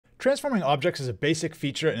Transforming objects is a basic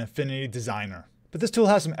feature in Affinity Designer, but this tool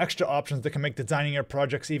has some extra options that can make designing your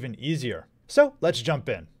projects even easier. So let's jump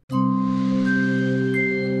in.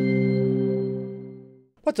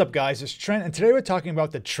 What's up guys, it's Trent, and today we're talking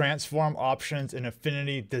about the transform options in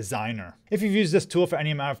Affinity Designer. If you've used this tool for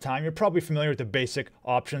any amount of time, you're probably familiar with the basic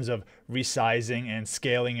options of resizing and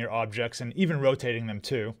scaling your objects and even rotating them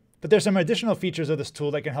too. But there's some additional features of this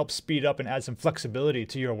tool that can help speed up and add some flexibility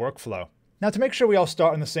to your workflow. Now to make sure we all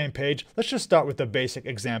start on the same page, let's just start with the basic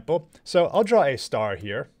example. So I'll draw a star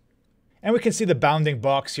here. And we can see the bounding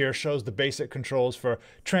box here shows the basic controls for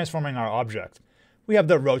transforming our object. We have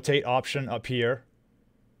the rotate option up here.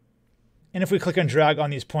 And if we click and drag on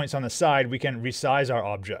these points on the side, we can resize our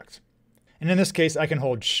object. And in this case, I can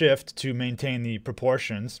hold Shift to maintain the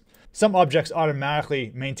proportions. Some objects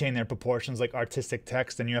automatically maintain their proportions, like artistic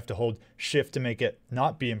text, and you have to hold Shift to make it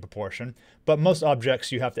not be in proportion. But most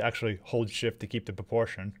objects, you have to actually hold Shift to keep the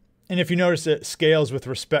proportion. And if you notice, it scales with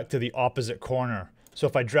respect to the opposite corner. So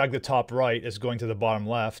if I drag the top right, it's going to the bottom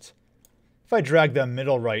left. If I drag the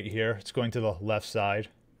middle right here, it's going to the left side.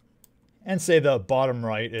 And say the bottom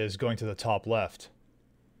right is going to the top left.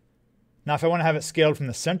 Now if I want to have it scaled from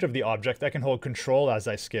the center of the object, I can hold Control as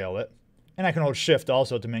I scale it. And I can hold Shift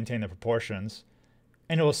also to maintain the proportions.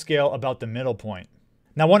 And it will scale about the middle point.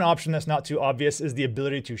 Now one option that's not too obvious is the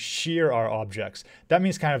ability to shear our objects. That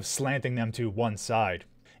means kind of slanting them to one side.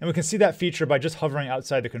 And we can see that feature by just hovering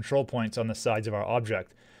outside the control points on the sides of our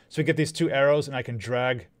object. So we get these two arrows and I can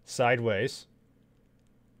drag sideways.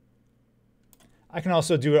 I can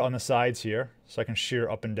also do it on the sides here, so I can shear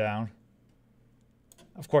up and down.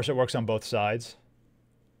 Of course, it works on both sides.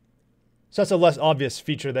 So that's a less obvious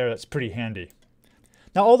feature there that's pretty handy.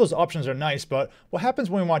 Now all those options are nice, but what happens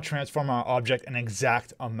when we want to transform our object an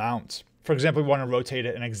exact amount? For example, we want to rotate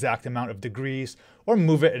it an exact amount of degrees or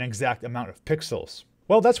move it an exact amount of pixels.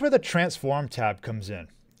 Well, that's where the Transform tab comes in.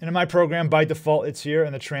 And in my program, by default, it's here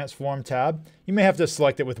in the Transform tab. You may have to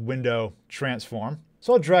select it with Window Transform.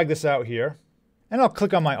 So I'll drag this out here. And I'll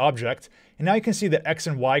click on my object, and now you can see the X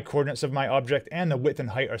and Y coordinates of my object and the width and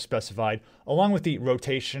height are specified, along with the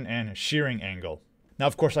rotation and shearing angle. Now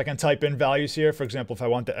of course I can type in values here. For example, if I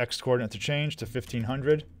want the X coordinate to change to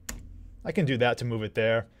 1500, I can do that to move it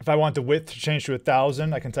there. If I want the width to change to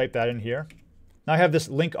 1000, I can type that in here. Now I have this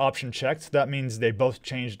link option checked. That means they both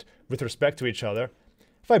changed with respect to each other.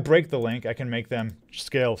 If I break the link, I can make them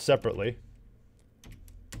scale separately.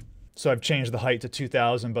 So I've changed the height to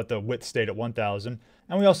 2000, but the width stayed at 1000.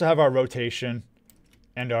 And we also have our rotation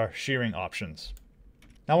and our shearing options.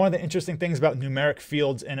 Now one of the interesting things about numeric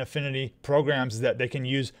fields in Affinity programs is that they can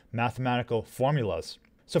use mathematical formulas.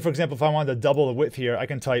 So for example, if I wanted to double the width here, I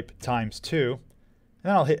can type ×2, and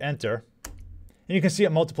then I'll hit enter. And you can see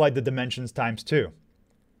it multiplied the dimensions ×2.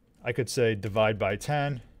 I could say divide by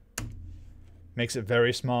 10, makes it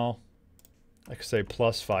very small. I could say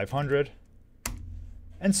plus 500.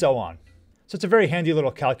 And so on. So it's a very handy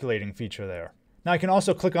little calculating feature there. Now I can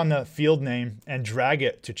also click on the field name and drag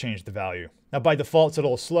it to change the value. Now by default it's a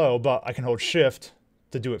little slow, but I can hold Shift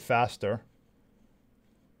to do it faster.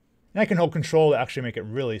 And I can hold Control to actually make it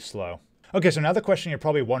really slow. Okay, so now the question you're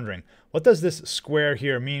probably wondering, what does this square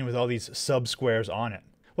here mean with all these sub-squares on it?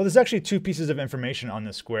 Well, there's actually two pieces of information on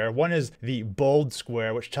this square. One is the bold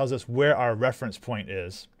square, which tells us where our reference point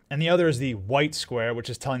is. And the other is the white square, which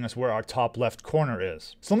is telling us where our top left corner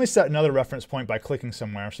is. So let me set another reference point by clicking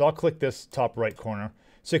somewhere. So I'll click this top right corner.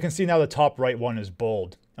 So you can see now the top right one is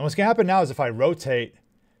bold. And what's going to happen now is if I rotate,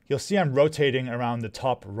 you'll see I'm rotating around the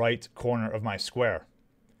top right corner of my square.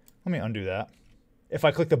 Let me undo that. If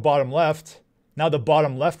I click the bottom left, now the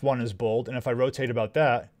bottom left one is bold. And if I rotate about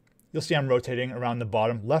that, you'll see I'm rotating around the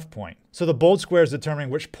bottom left point. So the bold square is determining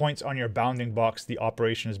which points on your bounding box the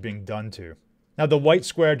operation is being done to. Now the white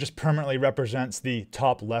square just permanently represents the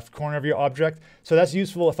top left corner of your object, so that's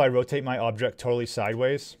useful if I rotate my object totally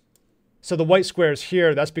sideways. So the white square is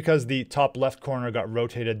here, that's because the top left corner got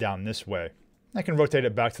rotated down this way. I can rotate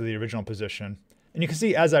it back to the original position. And you can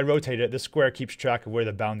see as I rotate it, this square keeps track of where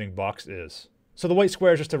the bounding box is. So the white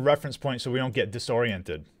square is just a reference point so we don't get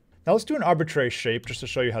disoriented. Now let's do an arbitrary shape just to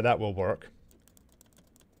show you how that will work.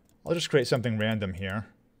 I'll just create something random here.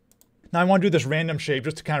 Now I want to do this random shape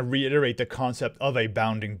just to kind of reiterate the concept of a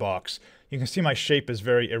bounding box. You can see my shape is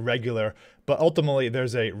very irregular, but ultimately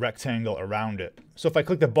there's a rectangle around it. So if I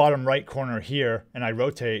click the bottom right corner here and I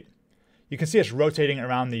rotate, you can see it's rotating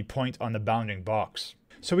around the point on the bounding box.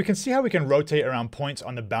 So we can see how we can rotate around points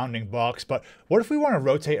on the bounding box, but what if we want to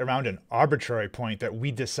rotate around an arbitrary point that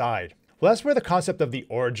we decide? Well, that's where the concept of the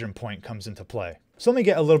origin point comes into play. So let me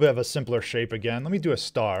get a little bit of a simpler shape again. Let me do a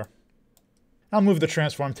star. I'll move the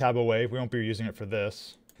Transform tab away. We won't be using it for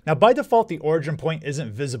this. Now by default, the origin point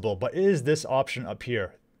isn't visible, but it is this option up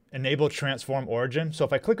here, Enable Transform Origin. So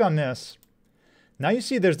if I click on this, now you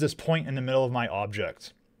see there's this point in the middle of my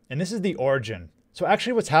object. And this is the origin. So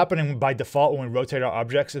actually what's happening by default when we rotate our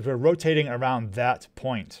objects is we're rotating around that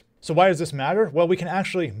point. So why does this matter? Well, we can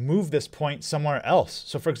actually move this point somewhere else.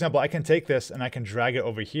 So for example, I can take this and I can drag it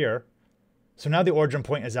over here. So now the origin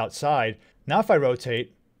point is outside. Now if I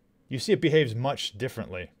rotate, you see it behaves much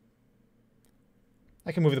differently.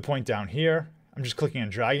 I can move the point down here. I'm just clicking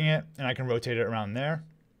and dragging it, and I can rotate it around there.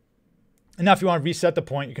 And now if you want to reset the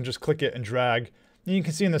point, you can just click it and drag. And you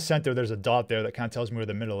can see in the center there's a dot there that kind of tells me where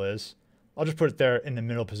the middle is. I'll just put it there in the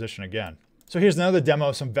middle position again. So here's another demo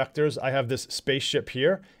of some vectors. I have this spaceship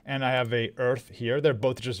here, and I have a Earth here. They're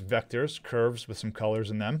both just vectors, curves with some colors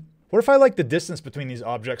in them. What if I like the distance between these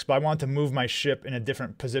objects, but I want to move my ship in a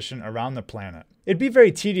different position around the planet? It'd be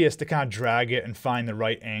very tedious to kind of drag it and find the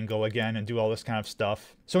right angle again and do all this kind of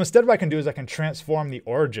stuff. So instead what I can do is I can transform the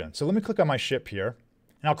origin. So let me click on my ship here,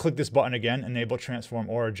 and I'll click this button again, Enable Transform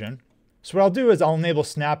Origin. So what I'll do is I'll enable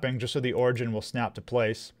snapping just so the origin will snap to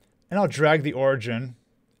place. And I'll drag the origin,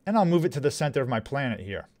 and I'll move it to the center of my planet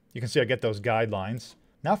here. You can see I get those guidelines.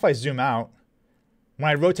 Now if I zoom out, when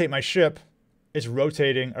I rotate my ship, it's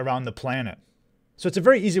rotating around the planet. So it's a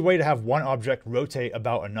very easy way to have one object rotate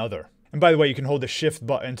about another. And by the way, you can hold the shift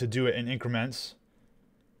button to do it in increments.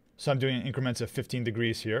 So I'm doing in increments of 15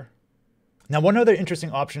 degrees here. Now one other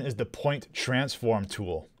interesting option is the point transform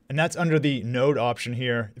tool. And that's under the node option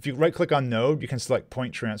here. If you right click on node, you can select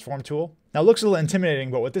point transform tool. Now it looks a little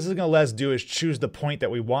intimidating, but what this is going to let us do is choose the point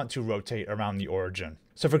that we want to rotate around the origin.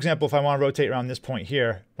 So for example, if I want to rotate around this point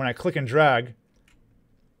here, when I click and drag,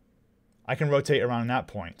 I can rotate around that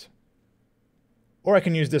point. Or I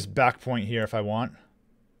can use this back point here if I want.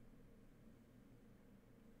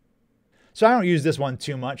 So I don't use this one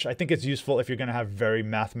too much. I think it's useful if you're going to have very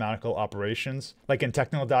mathematical operations, like in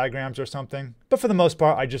technical diagrams or something. But for the most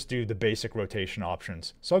part, I just do the basic rotation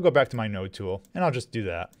options. So I'll go back to my node tool, and I'll just do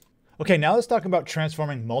that. Okay, now let's talk about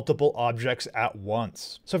transforming multiple objects at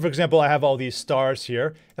once. So for example, I have all these stars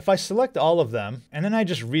here. If I select all of them, and then I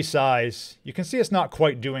just resize, you can see it's not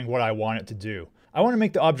quite doing what I want it to do. I want to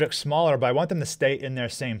make the objects smaller, but I want them to stay in their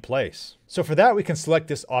same place. So for that, we can select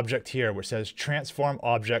this object here, which says Transform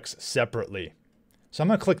Objects Separately. So I'm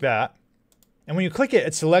going to click that. And when you click it,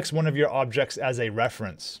 it selects one of your objects as a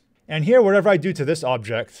reference. And here, whatever I do to this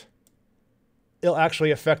object, it'll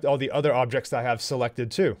actually affect all the other objects that I have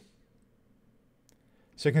selected too.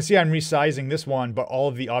 So you can see I'm resizing this one, but all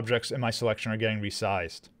of the objects in my selection are getting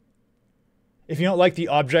resized. If you don't like the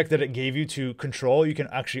object that it gave you to control, you can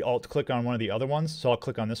actually alt-click on one of the other ones. So I'll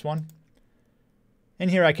click on this one. And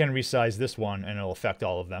here I can resize this one, and it'll affect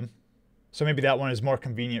all of them. So maybe that one is more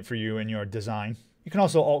convenient for you in your design. You can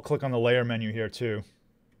also alt-click on the layer menu here too.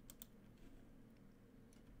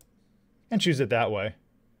 And choose it that way.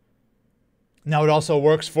 Now it also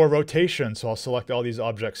works for rotation, so I'll select all these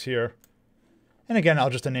objects here. And again, I'll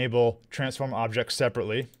just enable Transform Objects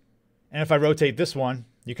Separately. And if I rotate this one,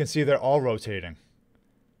 you can see they're all rotating.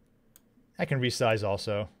 I can resize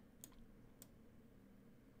also.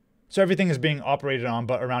 So everything is being operated on,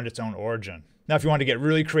 but around its own origin. Now, if you want to get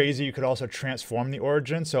really crazy, you could also transform the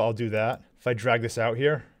origin. So I'll do that. If I drag this out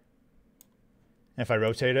here, and if I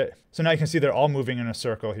rotate it. So now you can see they're all moving in a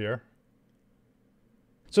circle here.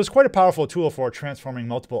 So it's quite a powerful tool for transforming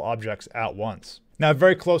multiple objects at once. Now, a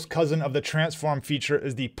very close cousin of the transform feature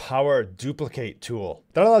is the power duplicate tool.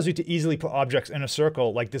 That allows you to easily put objects in a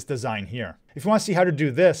circle like this design here. If you want to see how to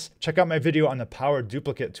do this, check out my video on the power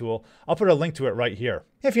duplicate tool. I'll put a link to it right here.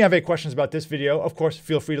 If you have any questions about this video, of course,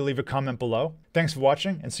 feel free to leave a comment below. Thanks for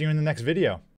watching, and see you in the next video.